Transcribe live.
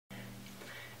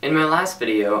In my last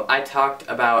video, I talked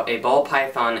about a ball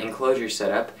python enclosure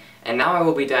setup, and now I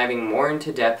will be diving more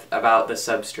into depth about the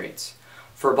substrates.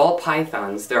 For ball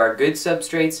pythons, there are good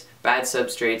substrates, bad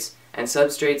substrates, and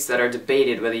substrates that are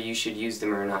debated whether you should use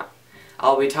them or not.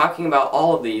 I'll be talking about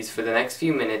all of these for the next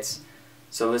few minutes,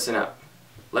 so listen up.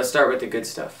 Let's start with the good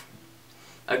stuff.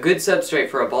 A good substrate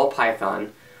for a ball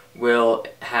python will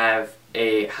have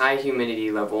a high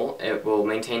humidity level. It will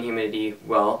maintain humidity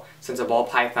well, since a ball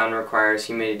python requires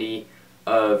humidity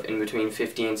of in between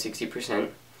 50 and 60%.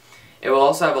 It will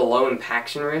also have a low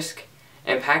impaction risk.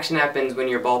 Impaction happens when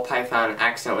your ball python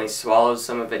accidentally swallows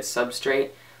some of its substrate,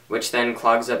 which then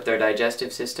clogs up their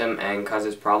digestive system and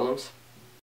causes problems.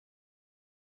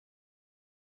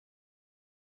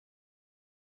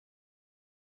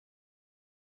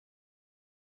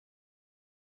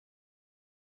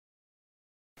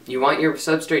 You want your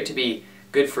substrate to be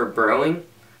good for burrowing.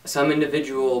 Some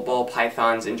individual ball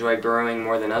pythons enjoy burrowing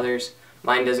more than others.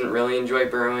 Mine doesn't really enjoy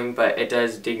burrowing, but it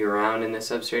does dig around in the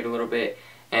substrate a little bit,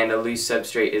 and a loose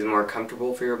substrate is more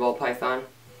comfortable for your ball python.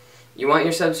 You want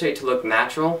your substrate to look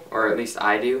natural, or at least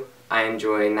I do. I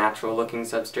enjoy natural looking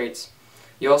substrates.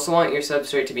 You also want your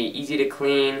substrate to be easy to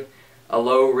clean, a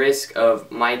low risk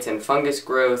of mites and fungus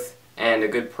growth, and a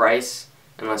good price,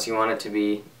 unless you want it to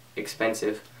be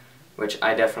expensive, which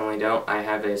I definitely don't. I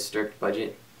have a strict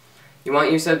budget. You want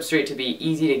your substrate to be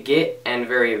easy to get and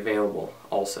very available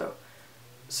also.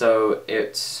 So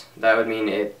that would mean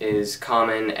it is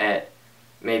common at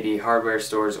maybe hardware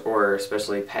stores or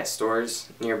especially pet stores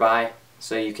nearby,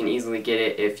 so you can easily get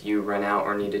it if you run out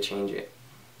or need to change it.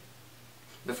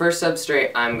 The first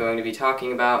substrate I'm going to be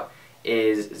talking about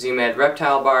is Zoo Med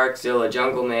Reptile Bark, Zilla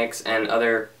Jungle Mix, and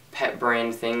other pet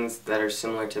brand things that are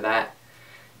similar to that.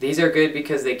 These are good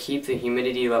because they keep the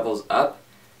humidity levels up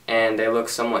and they look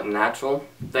somewhat natural.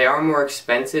 They are more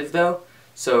expensive though,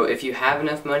 so if you have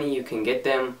enough money you can get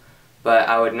them, but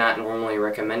I would not normally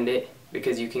recommend it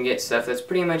because you can get stuff that's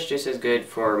pretty much just as good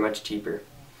for much cheaper.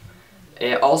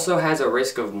 It also has a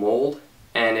risk of mold,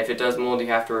 and if it does mold you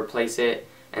have to replace it,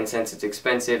 and since it's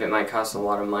expensive it might cost a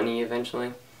lot of money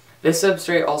eventually. This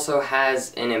substrate also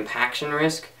has an impaction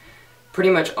risk. Pretty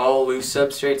much all loose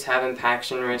substrates have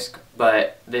impaction risk,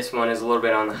 but this one is a little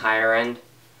bit on the higher end.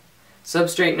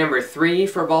 Substrate number 3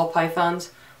 for ball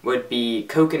pythons would be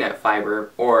coconut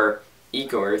fiber or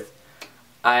eco-earth.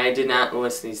 I did not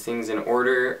list these things in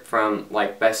order from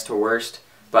like best to worst,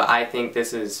 but I think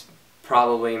this is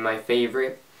probably my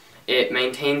favorite. It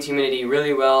maintains humidity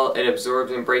really well, it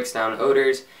absorbs and breaks down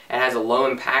odors, it has a low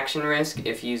impaction risk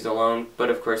if used alone, but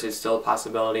of course it's still a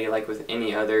possibility like with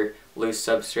any other loose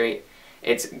substrate.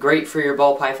 It's great for your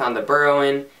ball python to burrow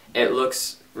in, it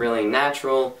looks really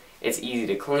natural, it's easy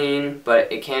to clean,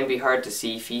 but it can be hard to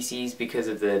see feces because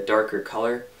of the darker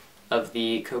color of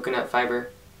the coconut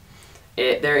fiber.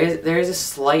 There is a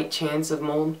slight chance of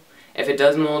mold. If it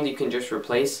does mold you can just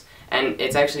replace, and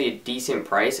it's actually a decent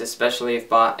price, especially if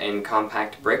bought in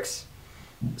compact bricks.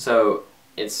 So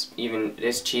it's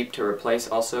cheap to replace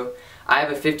also. I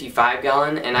have a 55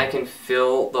 gallon and I can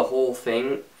fill the whole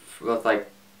thing with like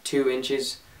 2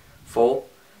 inches full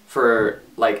for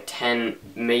like $10,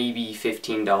 maybe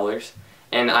 $15,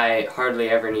 and I hardly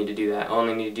ever need to do that. I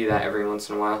only need to do that every once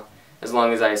in a while, as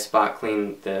long as I spot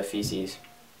clean the feces.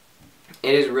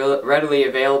 It is readily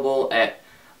available at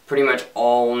pretty much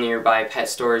all nearby pet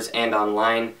stores and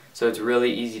online, so it's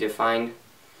really easy to find.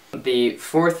 The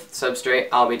fourth substrate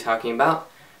I'll be talking about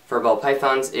for ball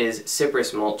pythons is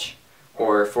cypress mulch,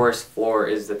 or Forest Floor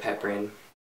is the pet brand.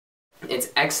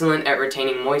 It's excellent at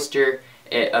retaining moisture,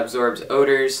 it absorbs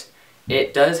odors,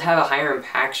 it does have a higher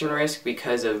impaction risk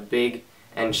because of big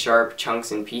and sharp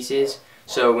chunks and pieces,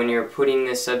 so when you're putting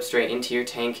this substrate into your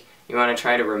tank you want to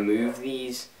try to remove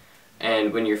these,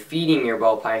 and when you're feeding your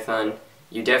ball python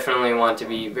you definitely want to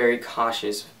be very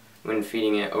cautious when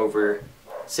feeding it over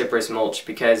cypress mulch,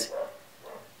 because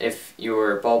if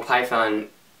your ball python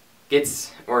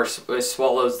gets or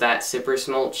swallows that cypress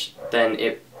mulch, then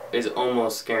it is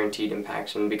almost guaranteed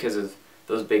impaction because of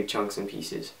those big chunks and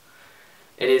pieces.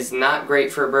 It is not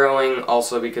great for burrowing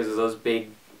also because of those big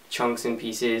chunks and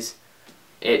pieces.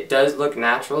 It does look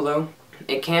natural though.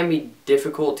 It can be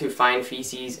difficult to find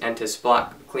feces and to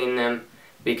spot clean them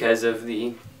because of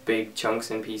the big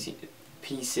chunks and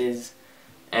pieces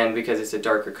and because it's a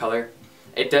darker color.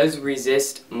 It does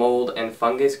resist mold and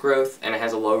fungus growth, and it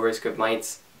has a low risk of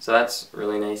mites, so that's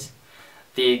really nice.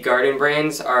 The garden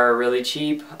brands are really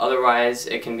cheap, otherwise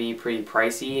it can be pretty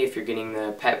pricey if you're getting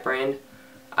the pet brand.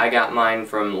 I got mine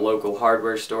from a local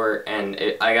hardware store, and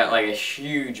I got like a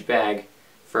huge bag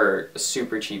for a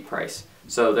super cheap price.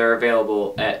 So they're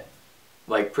available at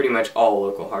like pretty much all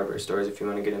local hardware stores if you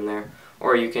want to get them there.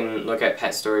 Or you can look at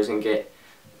pet stores and get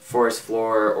Forest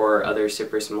Floor or other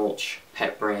Cypress Mulch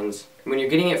pet brands. When you're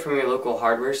getting it from your local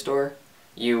hardware store,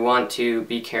 you want to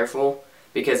be careful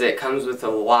because it comes with a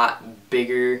lot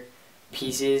bigger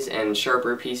pieces and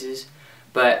sharper pieces.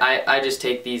 But I just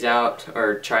take these out,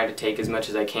 or try to take as much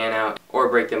as I can out, or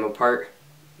break them apart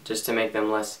just to make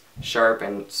them less sharp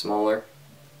and smaller.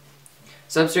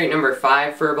 Substrate number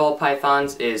 5 for ball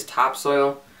pythons is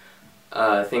topsoil.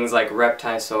 Things like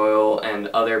Reptile Soil and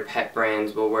other pet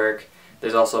brands will work.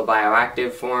 There's also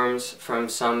bioactive forms from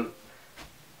some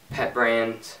pet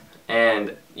brands,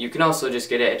 and you can also just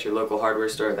get it at your local hardware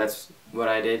store. That's what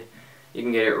I did. You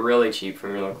can get it really cheap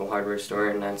from your local hardware store,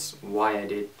 and that's why I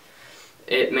did.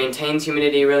 It maintains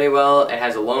humidity really well. It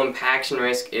has a low impaction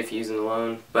risk if using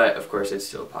alone, but of course it's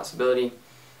still a possibility.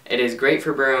 It is great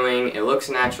for burrowing. It looks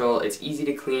natural. It's easy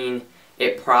to clean.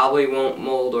 It probably won't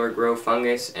mold or grow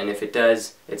fungus, and if it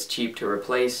does, it's cheap to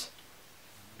replace.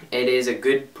 It is a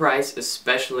good price,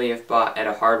 especially if bought at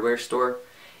a hardware store.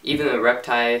 Even the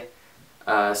Reptile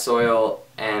Soil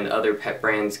and other pet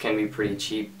brands can be pretty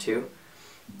cheap too.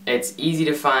 It's easy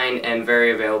to find and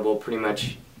very available pretty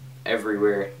much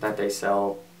everywhere that they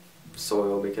sell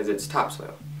soil because it's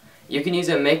topsoil. You can use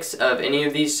a mix of any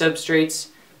of these substrates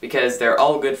because they're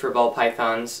all good for ball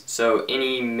pythons, so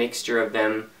any mixture of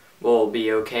them will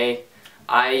be okay.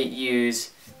 I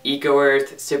use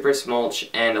EcoEarth, Cypress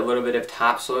Mulch, and a little bit of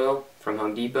topsoil from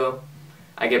Home Depot.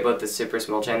 I get both the Cypress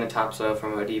Mulch and the topsoil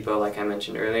from Home Depot like I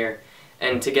mentioned earlier,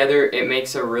 and together it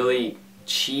makes a really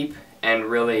cheap and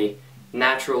really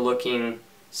natural looking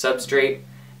substrate.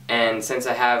 And since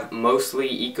I have mostly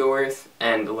EcoEarth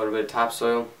and a little bit of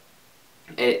topsoil,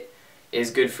 it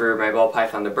is good for my ball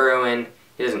python to burrow in.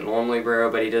 He doesn't normally burrow,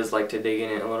 but he does like to dig in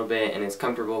it a little bit, and it's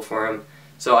comfortable for him.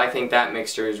 So I think that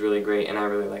mixture is really great, and I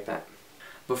really like that.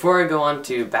 Before I go on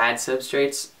to bad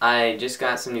substrates, I just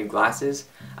got some new glasses.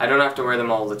 I don't have to wear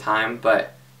them all the time,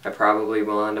 but I probably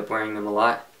will end up wearing them a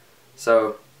lot.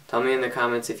 So tell me in the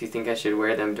comments if you think I should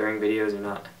wear them during videos or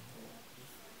not.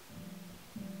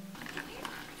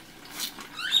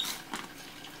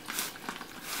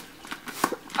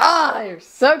 Ah, you're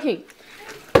soaking.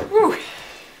 Whew.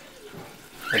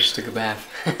 I just took a bath.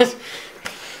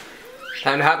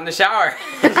 Time to hop in the shower.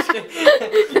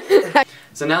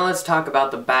 So now let's talk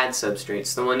about the bad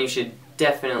substrates, the one you should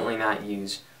definitely not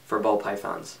use for ball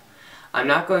pythons. I'm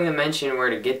not going to mention where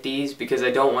to get these because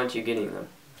I don't want you getting them.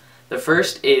 The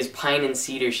first is pine and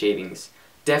cedar shavings.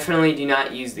 Definitely do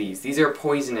not use these. These are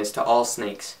poisonous to all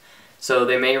snakes, so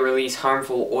they may release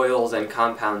harmful oils and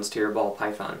compounds to your ball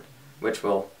python, which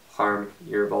will harm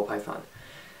your ball python.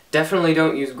 Definitely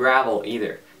don't use gravel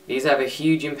either. These have a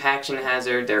huge impaction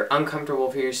hazard. They're uncomfortable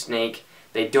for your snake.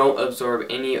 They don't absorb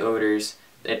any odors.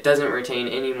 It doesn't retain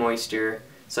any moisture,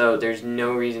 so there's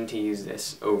no reason to use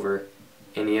this over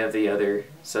any of the other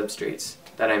substrates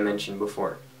that I mentioned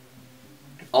before.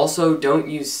 Also, don't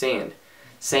use sand.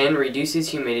 Sand reduces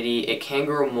humidity. It can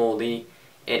grow moldy.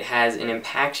 It has an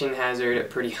impaction hazard, a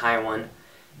pretty high one.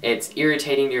 It's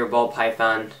irritating to your ball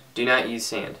python. Do not use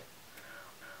sand.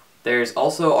 There's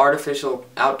also artificial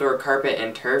outdoor carpet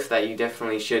and turf that you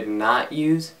definitely should not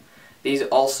use. These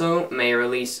also may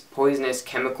release poisonous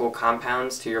chemical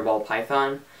compounds to your ball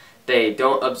python. They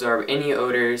don't absorb any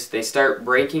odors. They start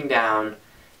breaking down.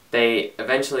 They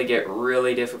eventually get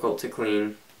really difficult to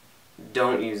clean.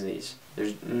 Don't use these.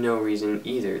 There's no reason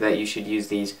either that you should use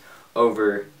these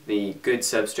over the good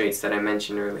substrates that I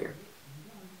mentioned earlier.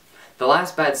 The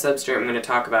last bad substrate I'm going to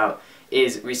talk about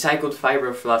is recycled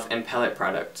fiber fluff and pellet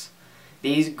products.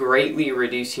 These greatly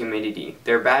reduce humidity.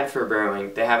 They're bad for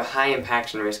burrowing, they have a high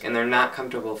impaction risk, and they're not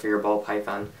comfortable for your ball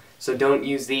python, so don't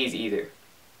use these either.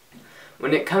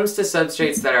 When it comes to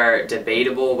substrates that are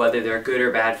debatable whether they're good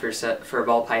or bad for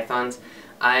ball pythons,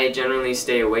 I generally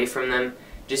stay away from them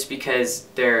just because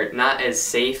they're not as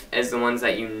safe as the ones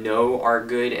that you know are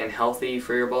good and healthy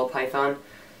for your ball python.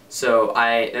 So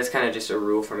that's kind of just a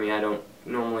rule for me. I don't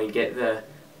normally get the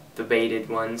debated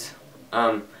ones.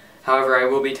 However, I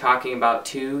will be talking about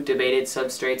 2 debated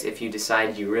substrates if you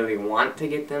decide you really want to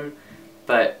get them,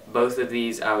 but both of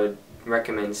these I would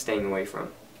recommend staying away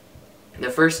from.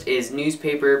 The first is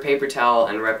newspaper, paper towel,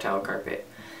 and reptile carpet.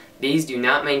 These do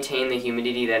not maintain the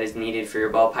humidity that is needed for your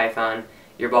ball python.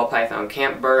 Your ball python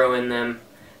can't burrow in them.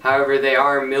 However, they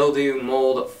are mildew,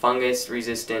 mold, fungus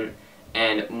resistant,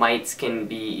 and mites can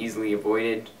be easily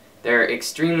avoided. They're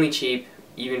extremely cheap,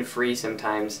 even free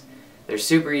sometimes. They're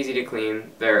super easy to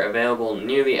clean. They're available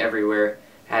nearly everywhere.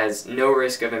 Has no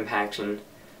risk of impaction,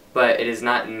 but it is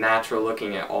not natural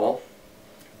looking at all.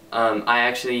 I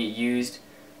actually used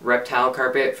reptile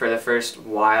carpet for the first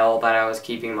while that I was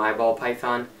keeping my ball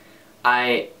python.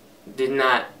 I did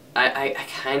not, I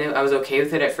was okay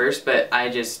with it at first, but I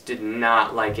just did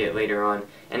not like it later on.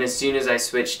 And as soon as I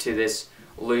switched to this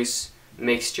loose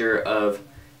mixture of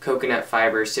coconut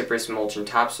fiber, cypress mulch, and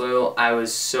topsoil, I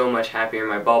was so much happier.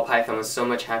 My ball python was so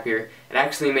much happier. It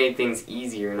actually made things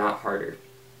easier, not harder.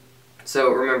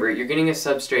 So remember, you're getting a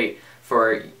substrate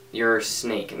for your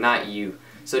snake, not you.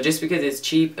 So just because it's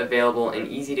cheap, available, and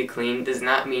easy to clean does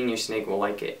not mean your snake will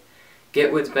like it.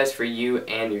 Get what's best for you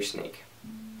and your snake.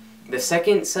 The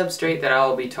second substrate that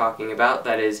I'll be talking about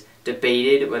that is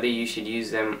debated whether you should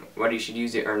use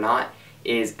it or not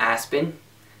is aspen.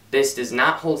 This does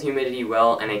not hold humidity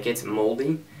well and it gets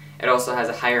moldy. It also has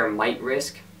a higher mite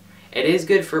risk. It is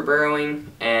good for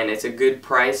burrowing and it's a good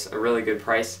price, a really good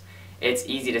price. It's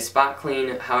easy to spot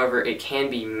clean, however it can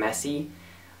be messy.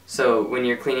 So when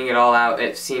you're cleaning it all out,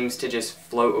 it seems to just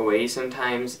float away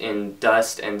sometimes in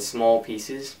dust and small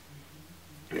pieces.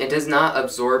 It does not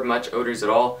absorb much odors at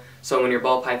all, so when your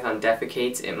ball python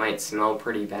defecates, it might smell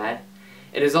pretty bad.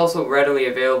 It is also readily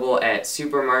available at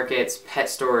supermarkets, pet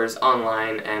stores,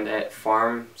 online, and at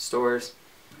farm stores.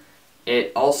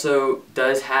 It also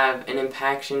does have an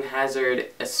impaction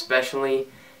hazard, especially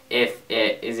if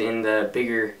it is in the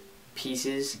bigger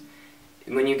pieces.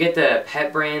 When you get the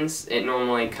pet brands, it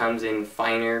normally comes in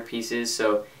finer pieces,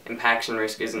 so impaction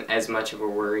risk isn't as much of a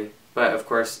worry. But of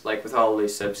course, like with all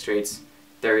loose substrates,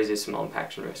 there is a small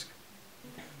impaction risk.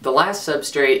 The last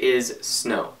substrate is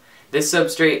snow. This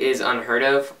substrate is unheard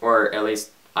of, or at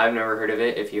least I've never heard of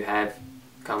it. If you have,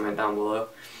 comment down below.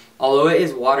 Although it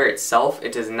is water itself,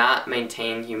 it does not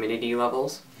maintain humidity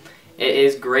levels. It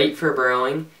is great for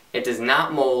burrowing. It does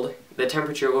not mold. The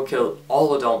temperature will kill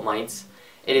all adult mites.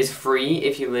 It is free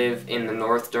if you live in the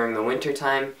north during the winter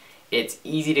time. It's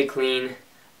easy to clean.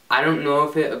 I don't know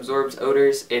if it absorbs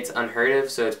odors. It's unheard of,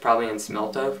 so it's probably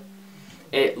unsmelt of.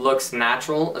 It looks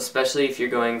natural, especially if you're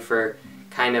going for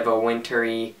kind of a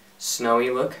wintry, snowy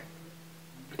look.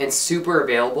 It's super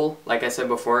available, like I said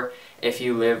before, if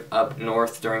you live up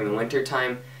north during the winter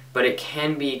time, but it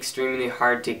can be extremely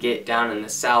hard to get down in the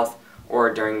south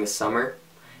or during the summer.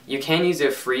 You can use a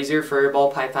freezer for your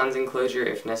ball python's enclosure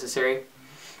if necessary.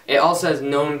 It also has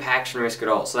no impaction risk at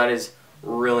all, so that is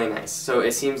really nice. So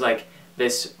it seems like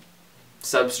this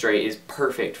substrate is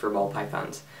perfect for ball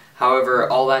pythons. However,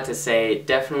 all that to say,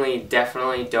 definitely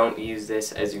don't use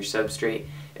this as your substrate.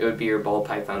 It would be your ball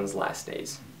python's last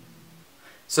days.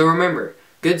 So remember,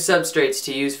 good substrates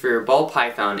to use for your ball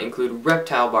python include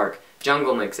reptile bark,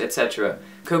 jungle mix, etc.,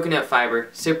 coconut fiber,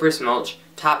 cypress mulch,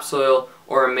 topsoil,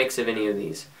 or a mix of any of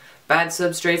these. Bad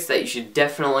substrates that you should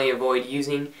definitely avoid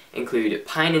using include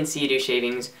pine and cedar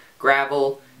shavings,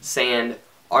 gravel, sand,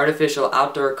 artificial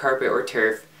outdoor carpet or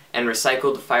turf, and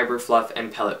recycled fiber fluff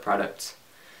and pellet products.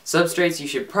 Substrates you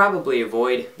should probably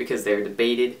avoid because they're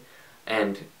debated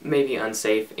and maybe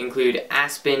unsafe include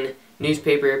aspen,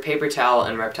 newspaper, paper towel,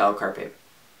 and reptile carpet.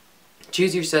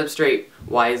 Choose your substrate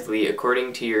wisely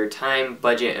according to your time,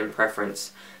 budget, and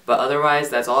preference. But otherwise,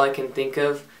 that's all I can think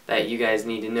of that you guys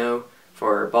need to know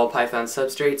for ball python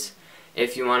substrates.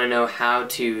 If you want to know how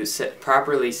to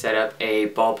properly set up a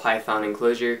ball python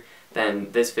enclosure,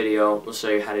 then this video will show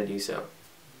you how to do so.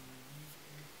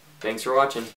 Thanks for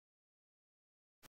watching.